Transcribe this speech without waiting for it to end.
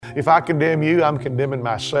If I condemn you, I'm condemning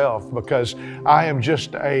myself, because I am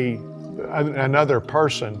just another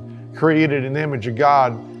person created in the image of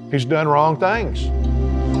God who's done wrong things.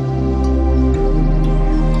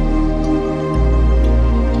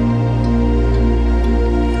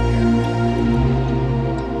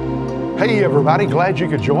 Hey everybody, glad you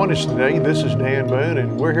could join us today. This is Dan Boone,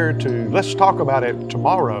 and we're here to Let's Talk About It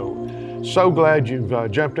Tomorrow. So glad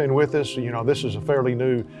you've jumped in with us. You know, this is a fairly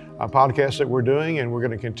new podcast that we're doing, and we're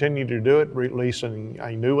going to continue to do it, releasing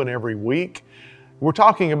a new one every week. We're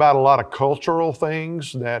talking about a lot of cultural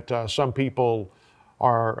things that some people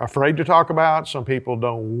are afraid to talk about. Some people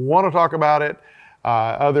don't want to talk about it.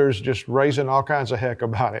 Others just raising all kinds of heck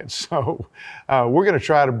about it. So we're going to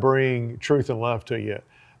try to bring truth and love to you,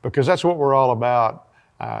 because that's what we're all about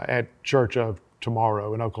at Church of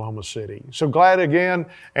Tomorrow in Oklahoma City. So glad again,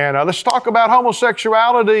 and let's talk about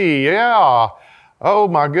homosexuality. Yeah. Oh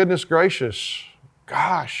my goodness gracious.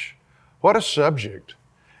 Gosh, what a subject.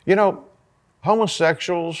 You know,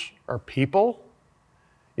 homosexuals are people.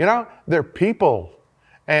 You know, they're people,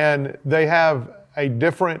 and they have a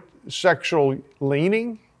different sexual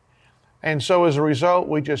leaning, and so as a result,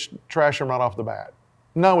 we just trash them right off the bat.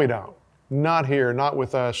 No, we don't. Not here, not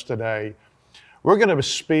with us today. We're going to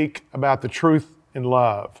speak about the truth in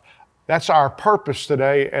love. That's our purpose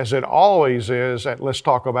today, as it always is at Let's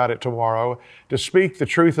Talk About It Tomorrow, to speak the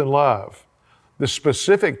truth in love. The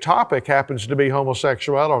specific topic happens to be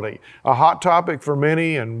homosexuality, a hot topic for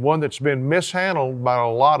many and one that's been mishandled by a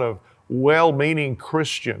lot of well-meaning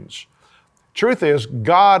Christians. Truth is,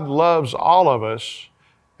 God loves all of us,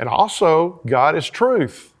 and also God is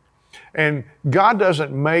truth. And God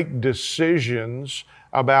doesn't make decisions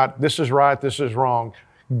about this is right, this is wrong.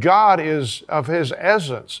 God is of His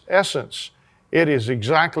essence. It is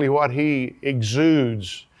exactly what He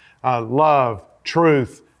exudes, love,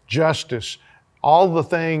 truth, justice, all the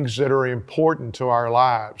things that are important to our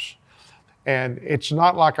lives. And it's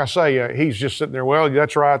not like I say, He's just sitting there, well,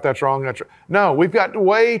 that's right, that's wrong, that's right. No, we've got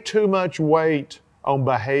way too much weight on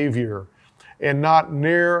behavior and not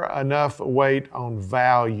near enough weight on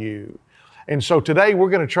value. And so today we're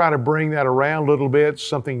going to try to bring that around a little bit,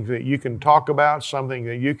 something that you can talk about, something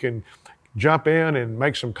that you can jump in and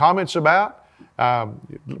make some comments about.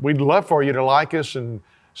 We'd love for you to like us and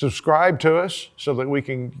subscribe to us so that we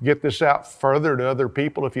can get this out further to other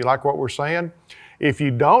people if you like what we're saying. If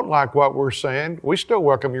you don't like what we're saying, we still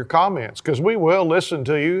welcome your comments, because we will listen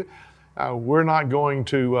to you. We're not going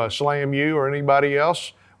to slam you or anybody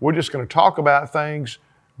else. We're just going to talk about things,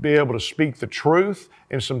 be able to speak the truth,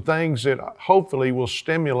 and some things that hopefully will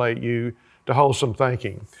stimulate you to wholesome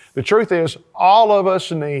thinking. The truth is, all of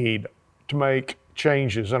us need to make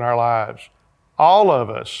changes in our lives. All of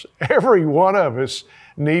us, every one of us,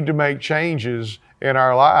 need to make changes in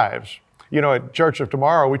our lives. You know, at Church of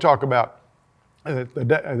Tomorrow, we talk about that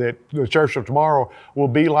the Church of Tomorrow will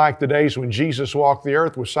be like the days when Jesus walked the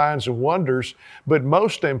earth with signs and wonders, but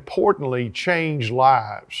most importantly, change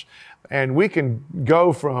lives. And we can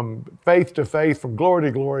go from faith to faith, from glory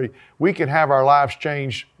to glory. We can have our lives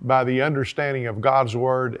changed by the understanding of God's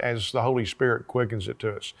Word as the Holy Spirit quickens it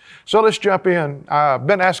to us. So let's jump in. I've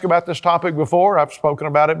been asked about this topic before. I've spoken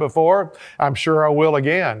about it before. I'm sure I will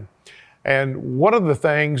again. And one of the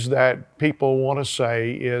things that people want to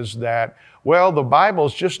say is that, well, the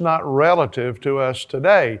Bible's just not relative to us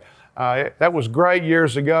today. That was great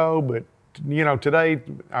years ago, but you know, today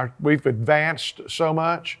we've advanced so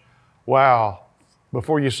much. Wow.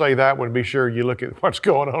 Before you say that one, be sure you look at what's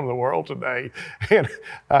going on in the world today. And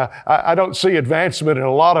I don't see advancement in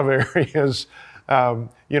a lot of areas.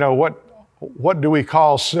 You know, what do we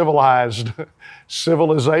call civilized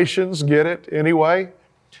civilizations? Get it anyway?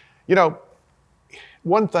 You know,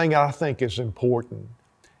 one thing I think is important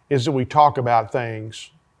is that we talk about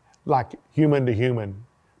things like human to human,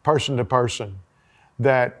 person to person,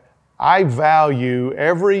 that I value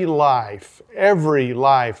every life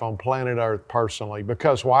on planet Earth personally.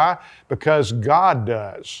 Because why? Because God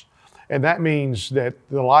does. And that means that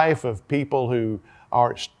the life of people who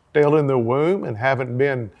are still in the womb and haven't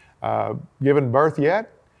been given birth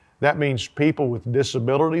yet, that means people with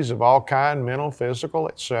disabilities of all kinds, mental, physical,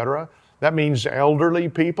 etc. That means elderly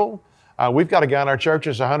people. We've got a guy in our church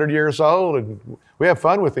that's 100 years old, and we have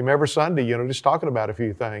fun with him every Sunday, you know, just talking about a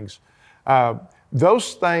few things.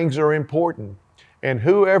 Those things are important. And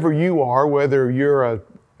whoever you are, whether you're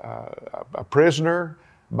a prisoner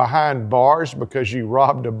behind bars because you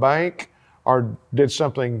robbed a bank or did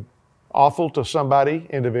something awful to somebody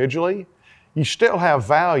individually, you still have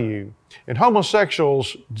value. And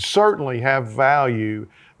homosexuals certainly have value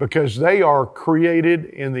because they are created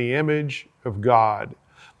in the image of God.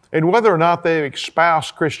 And whether or not they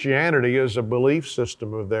espouse Christianity as a belief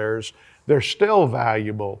system of theirs, they're still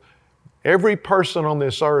valuable. Every person on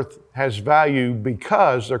this earth has value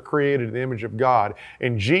because they're created in the image of God.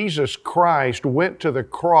 And Jesus Christ went to the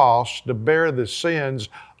cross to bear the sins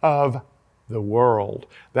of the world.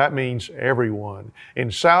 That means everyone.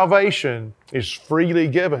 And salvation is freely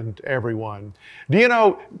given to everyone. Do you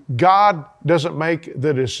know God doesn't make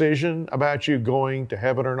the decision about you going to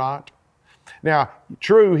heaven or not? Now,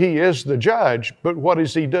 true, He is the judge, but what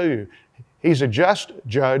does He do? He's a just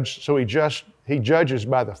judge, so He judges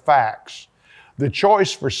by the facts. The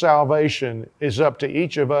choice for salvation is up to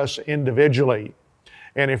each of us individually.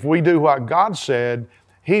 And if we do what God said,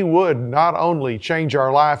 He would not only change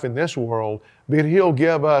our life in this world, but He'll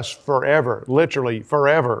give us forever, literally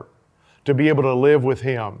forever, to be able to live with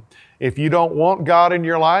Him. If you don't want God in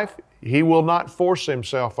your life, He will not force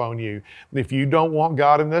Himself on you. If you don't want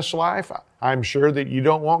God in this life, I'm sure that you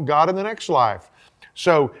don't want God in the next life.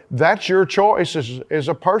 So that's your choice as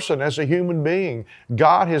a person, as a human being.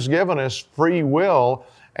 God has given us free will,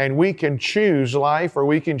 and we can choose life or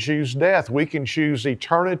we can choose death. We can choose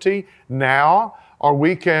eternity now, or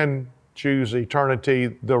we can choose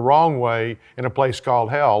eternity the wrong way in a place called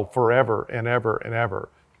hell forever and ever and ever.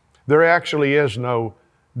 There actually is no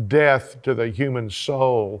death to the human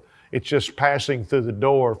soul. It's just passing through the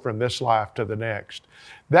door from this life to the next.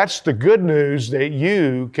 That's the good news, that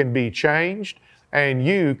you can be changed and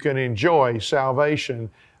you can enjoy salvation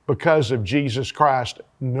because of Jesus Christ.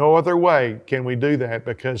 No other way can we do that,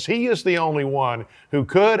 because He is the only one who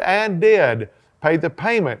could and did pay the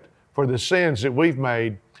payment for the sins that we've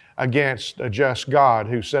made against a just God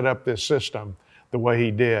who set up this system the way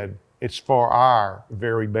He did. It's for our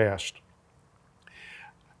very best.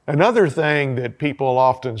 Another thing that people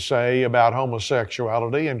often say about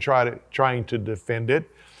homosexuality and trying to defend it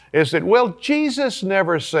is that, well, Jesus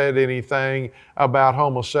never said anything about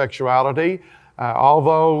homosexuality,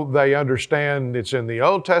 although they understand it's in the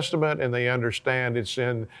Old Testament and they understand it's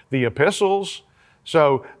in the epistles.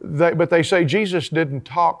 But they say Jesus didn't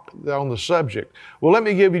talk on the subject. Well, let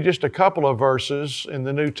me give you just a couple of verses in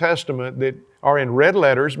the New Testament that are in red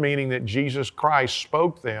letters, meaning that Jesus Christ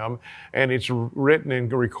spoke them, and it's written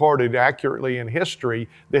and recorded accurately in history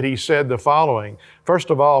that He said the following.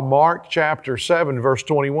 First of all, Mark chapter 7, verse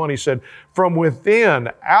 21, He said, "From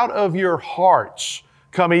within, out of your hearts,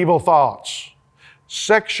 come evil thoughts,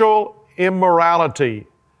 sexual immorality,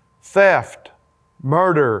 theft,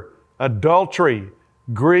 murder, adultery,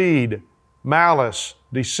 greed, malice,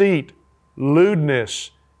 deceit,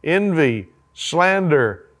 lewdness, envy,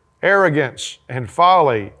 slander, arrogance, and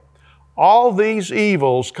folly. All these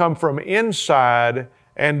evils come from inside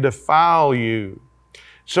and defile you."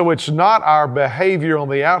 So it's not our behavior on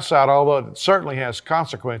the outside, although it certainly has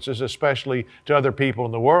consequences, especially to other people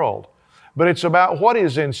in the world. But it's about what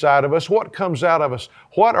is inside of us, what comes out of us,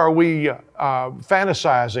 what are we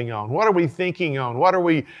fantasizing on, what are we thinking on, what are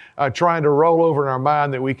we trying to roll over in our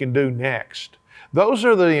mind that we can do next. Those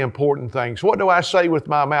are the important things. What do I say with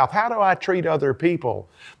my mouth? How do I treat other people?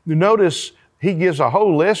 Notice he gives a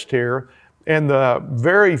whole list here, and the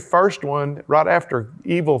very first one, right after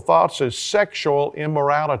evil thoughts, is sexual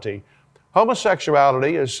immorality.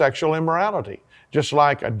 Homosexuality is sexual immorality, just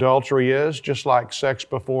like adultery is, just like sex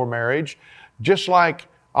before marriage, just like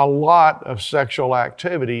a lot of sexual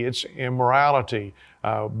activity, it's immorality.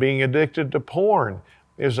 Being addicted to porn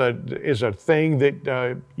is a thing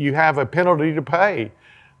that you have a penalty to pay.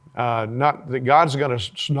 Not that God's going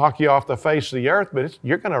to knock you off the face of the earth, but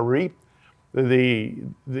you're going to reap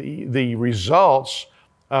the results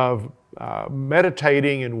of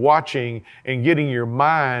meditating and watching and getting your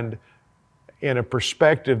mind in a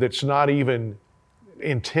perspective that's not even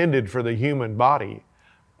intended for the human body.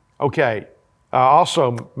 Okay,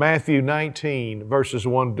 also Matthew 19, verses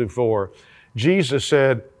 1 to 4. Jesus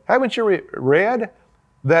said, "Haven't you read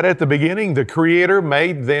that at the beginning the Creator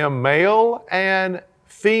made them male and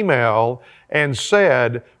female and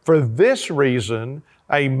said, for this reason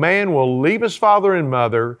a man will leave his father and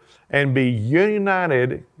mother and be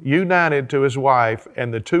united to his wife,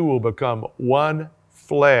 and the two will become one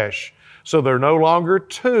flesh. So they're no longer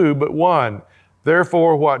two, but one.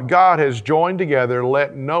 Therefore, what God has joined together,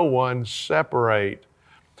 let no one separate."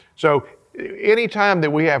 So anytime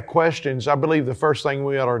that we have questions, I believe the first thing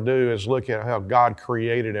we ought to do is look at how God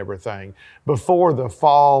created everything. Before the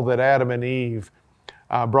fall that Adam and Eve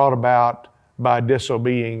brought about by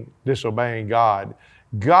disobeying God,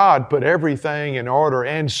 God put everything in order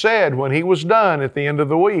and said when He was done at the end of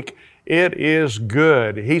the week, It is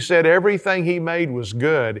good. He said everything He made was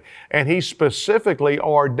good, and He specifically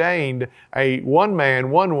ordained a one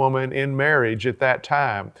man, one woman in marriage at that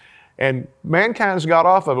time. And mankind's got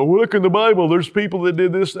off of it. Well, look in the Bible, there's people that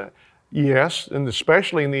did this, that. Yes, and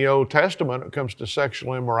especially in the Old Testament when it comes to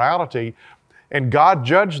sexual immorality. And God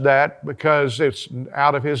judged that because it's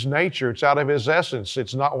out of His nature, it's out of His essence,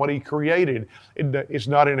 it's not what He created, it's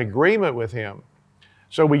not in agreement with Him.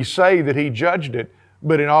 So we say that He judged it,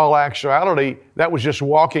 but in all actuality, that was just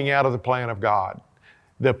walking out of the plan of God.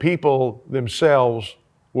 The people themselves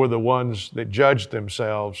were the ones that judged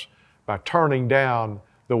themselves by turning down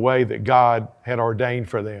the way that God had ordained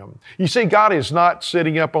for them. You see, God is not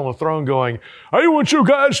sitting up on the throne going, I want you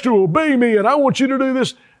guys to obey me and I want you to do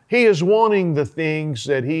this. He is wanting the things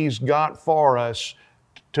that He's got for us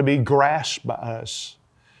to be grasped by us,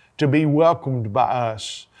 to be welcomed by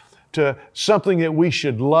us, to something that we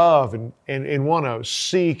should love and want to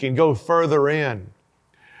seek and go further in.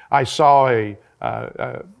 I saw a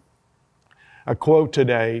quote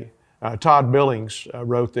today. Todd Billings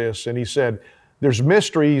wrote this, and he said, there's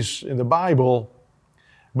mysteries in the Bible,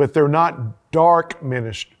 but they're not dark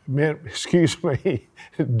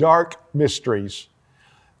dark mysteries.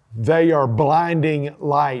 They are blinding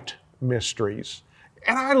light mysteries.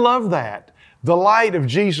 And I love that. The light of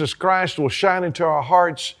Jesus Christ will shine into our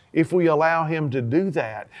hearts if we allow Him to do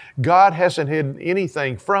that. God hasn't hidden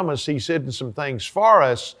anything from us. He's hidden some things for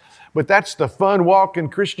us, but that's the fun walk in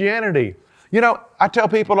Christianity. You know, I tell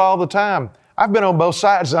people all the time, I've been on both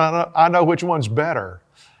sides and I know which one's better.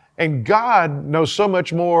 And God knows so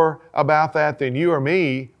much more about that than you or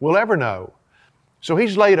me will ever know. So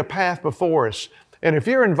He's laid a path before us. And if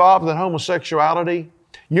you're involved in homosexuality,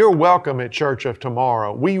 you're welcome at Church of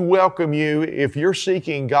Tomorrow. We welcome you if you're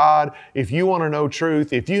seeking God, if you want to know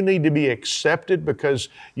truth, if you need to be accepted because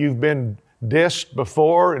you've been dissed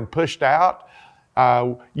before and pushed out.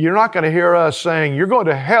 You're not going to hear us saying, you're going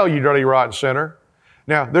to hell, you dirty, rotten sinner.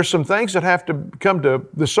 Now, there's some things that have to come to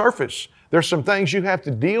the surface. There's some things you have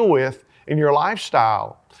to deal with in your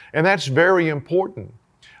lifestyle, and that's very important.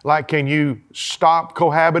 Like, can you stop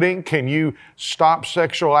cohabiting? Can you stop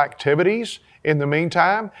sexual activities in the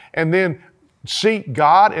meantime? And then seek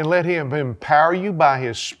God and let Him empower you by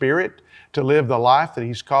His Spirit to live the life that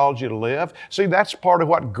He's called you to live. See, that's part of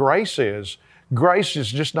what grace is. Grace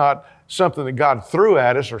is just not something that God threw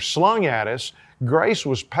at us or slung at us. Grace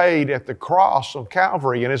was paid at the cross of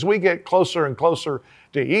Calvary. And as we get closer and closer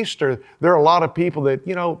to Easter, there are a lot of people that,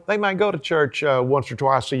 you know, they might go to church once or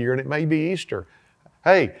twice a year and it may be Easter.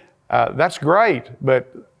 Hey, that's great,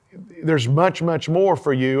 but there's much, much more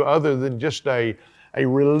for you other than just a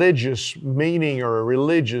religious meaning or a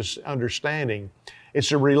religious understanding.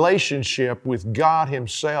 It's a relationship with God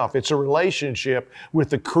Himself. It's a relationship with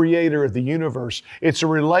the Creator of the universe. It's a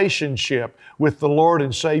relationship with the Lord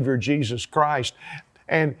and Savior Jesus Christ.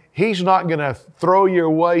 And He's not going to throw you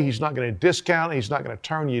away. He's not going to discount. He's not going to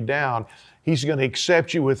turn you down. He's going to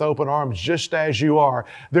accept you with open arms just as you are.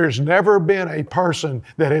 There's never been a person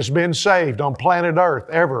that has been saved on planet Earth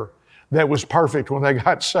ever that was perfect when they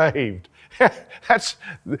got saved.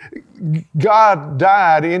 God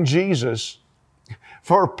died in Jesus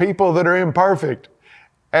for people that are imperfect.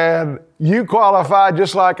 And you qualify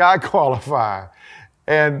just like I qualify.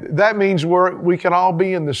 And that means we can all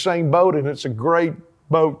be in the same boat, and it's a great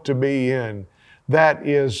boat to be in. That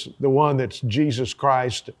is the one that Jesus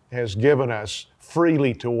Christ has given us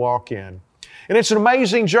freely to walk in. And it's an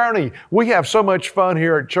amazing journey. We have so much fun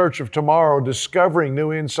here at Church of Tomorrow discovering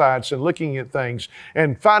new insights and looking at things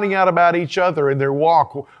and finding out about each other and their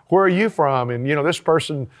walk. Where are you from? And you know, this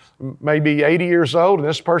person may be 80 years old and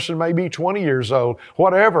this person may be 20 years old.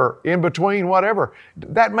 Whatever, in between, whatever.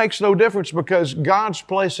 That makes no difference because God's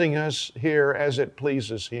placing us here as it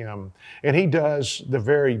pleases Him. And He does the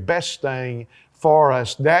very best thing for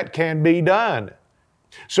us that can be done.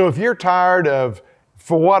 So if you're tired of,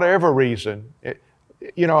 for whatever reason,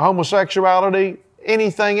 you know, homosexuality,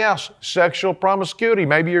 anything else, sexual promiscuity,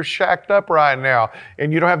 maybe you're shacked up right now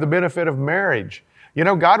and you don't have the benefit of marriage. You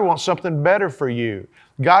know, God wants something better for you.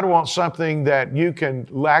 God wants something that you can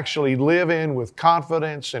actually live in with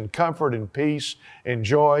confidence and comfort and peace and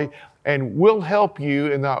joy. And we'll help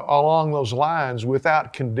you along those lines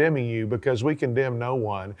without condemning you, because we condemn no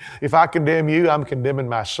one. If I condemn you, I'm condemning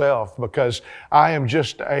myself, because I am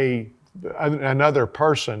just another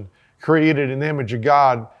person created in the image of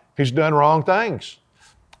God who's done wrong things.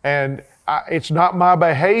 And It's not my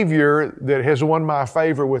behavior that has won my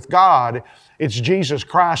favor with God. It's Jesus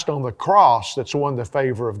Christ on the cross that's won the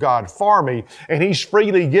favor of God for me, and He's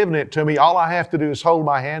freely given it to me. All I have to do is hold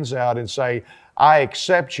my hands out and say, I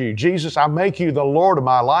accept you. Jesus, I make you the Lord of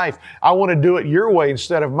my life. I want to do it your way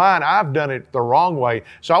instead of mine. I've done it the wrong way.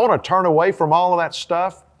 So I want to turn away from all of that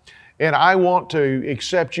stuff, and I want to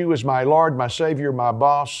accept you as my Lord, my Savior, my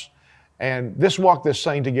boss. And walk this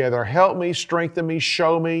thing together. Help me, strengthen me,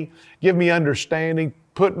 show me, give me understanding,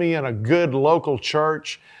 put me in a good local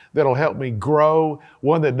church that'll help me grow,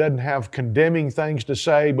 one that doesn't have condemning things to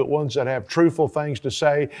say, but ones that have truthful things to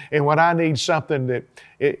say. And when I need something that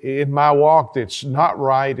in my walk that's not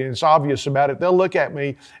right and it's obvious about it, they'll look at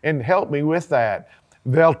me and help me with that.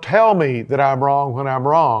 They'll tell me that I'm wrong when I'm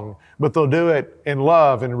wrong, but they'll do it in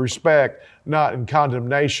love and respect, not in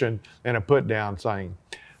condemnation and a put-down thing.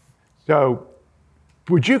 So,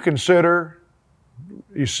 would you consider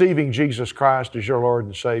receiving Jesus Christ as your Lord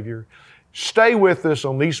and Savior? Stay with us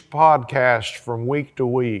on these podcasts from week to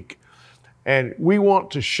week. And we want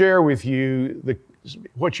to share with you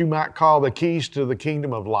what you might call the keys to the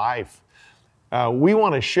kingdom of life. We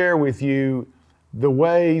want to share with you the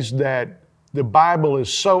ways that the Bible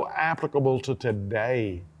is so applicable to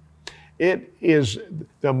today. It is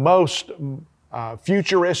the most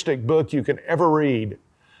futuristic book you can ever read.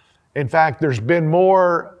 In fact, there's been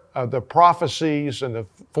more of the prophecies and the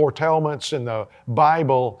foretellements in the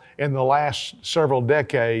Bible in the last several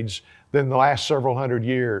decades than the last several hundred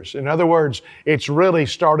years. In other words, it's really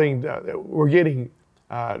we're getting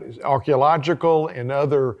archaeological and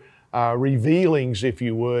other revealings, if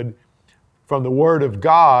you would, from the Word of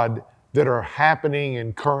God that are happening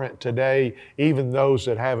and current today, even those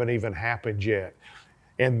that haven't even happened yet.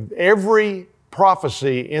 And every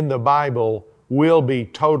prophecy in the Bible will be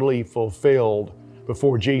totally fulfilled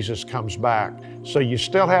before Jesus comes back. So you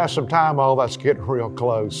still have some time, that's getting real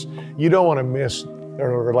close. You don't want to miss a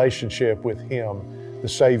relationship with Him, the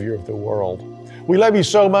Savior of the world. We love you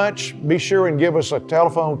so much. Be sure and give us a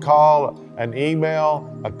telephone call, an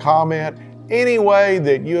email, a comment, any way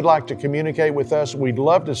that you'd like to communicate with us. We'd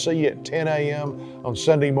love to see you at 10 a.m. on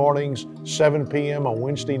Sunday mornings, 7 p.m. on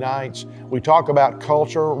Wednesday nights. We talk about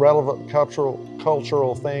relevant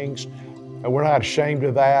cultural things. And we're not ashamed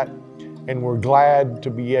of that, and we're glad to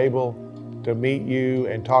be able to meet you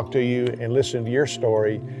and talk to you and listen to your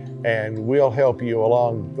story, and we'll help you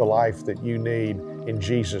along the life that you need in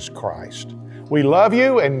Jesus Christ. We love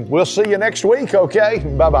you, and we'll see you next week, okay?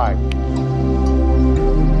 Bye-bye.